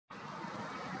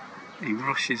He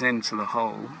rushes into the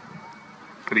hole,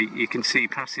 but you can see he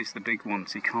passes the big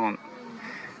ones. He can't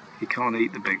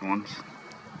eat the big ones.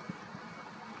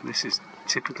 This is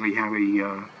typically how he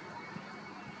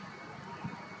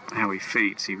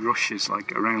feeds. He rushes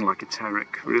around like a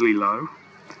terek, really low.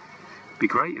 Be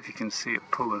great if you can see it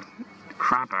pull a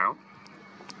crab out,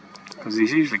 because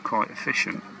he's usually quite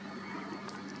efficient.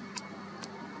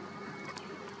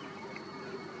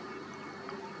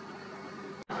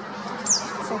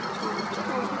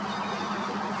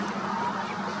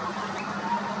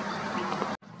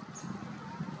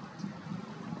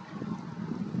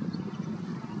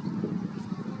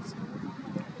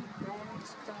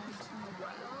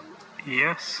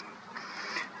 Yes,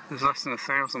 there's less than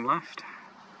 1,000 left.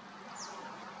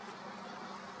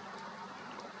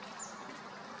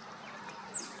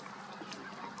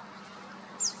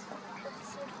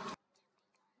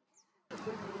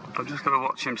 I've just got to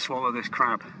watch him swallow this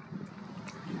crab.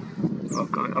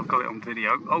 I've got it on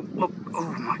video. Oh look!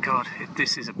 Oh my God!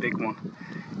 This is a big one.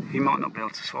 He might not be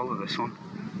able to swallow this one.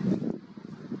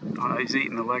 Oh, he's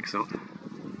eating the legs up.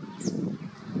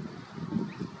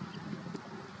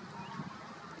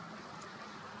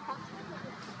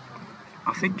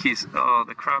 I think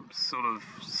the crab's sort of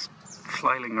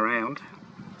flailing around.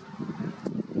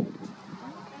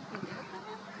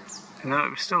 No,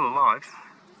 it was still alive,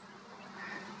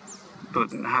 but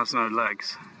has no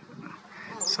legs.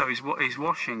 So he's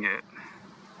washing it.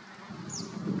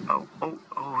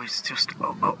 Oh, it's just,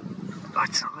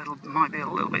 that's might be a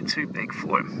little bit too big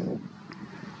for him.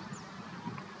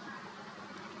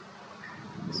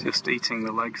 It's just eating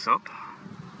the legs up.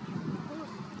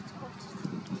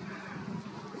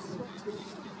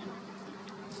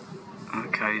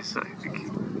 Okay, so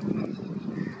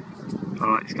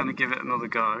alright, he's going to give it another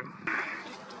go.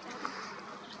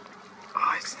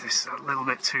 Oh, it's this a little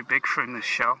bit too big for him, this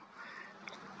shell.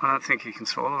 I don't think he can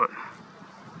swallow it.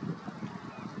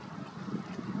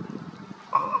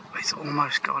 Oh, he's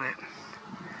almost got it.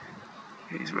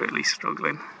 He's really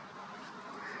struggling.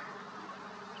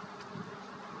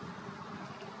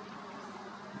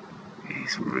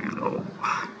 He's really...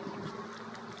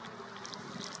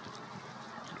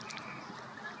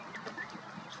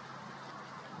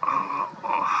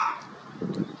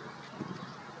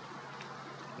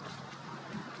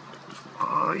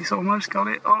 He's almost got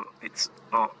it. It's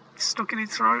stuck in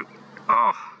his throat.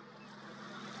 I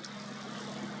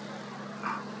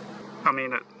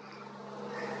mean,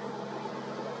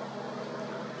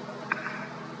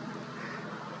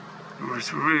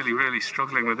 was really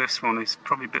struggling with this one. He's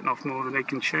probably bitten off more than he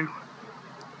can chew.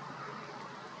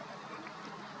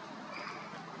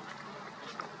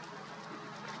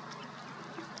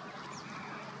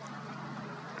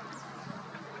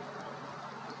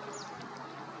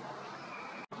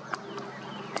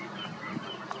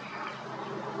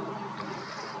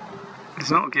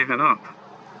 He's not giving up.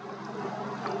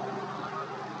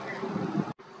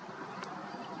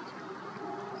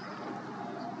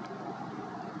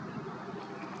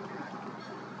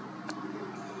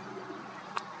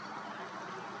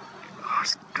 Oh,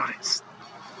 it's got it.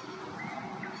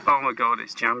 Oh my God,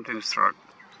 it's jammed in his throat.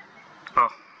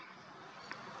 Oh.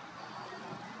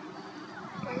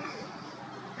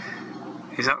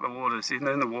 He's at the water. He's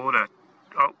in the water.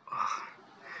 Oh.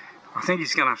 I think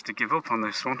he's going to have to give up on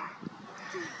this one.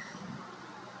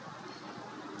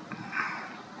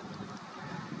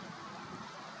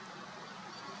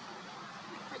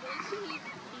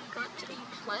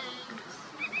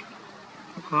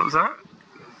 What was that?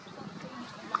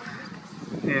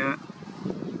 Yeah,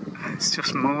 it's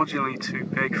just marginally too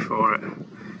big for it.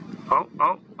 Oh.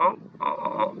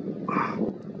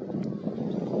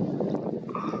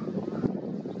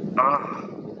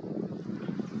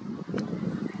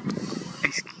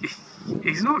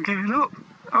 He's not giving up.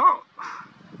 Oh.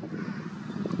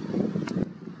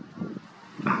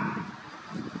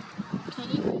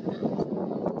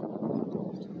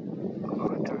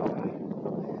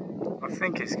 I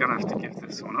think he's going to have to give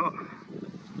this one up.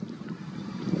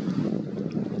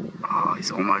 Oh,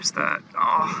 he's almost there.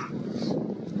 Oh,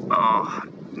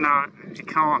 no, he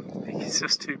can't. He's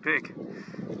just too big.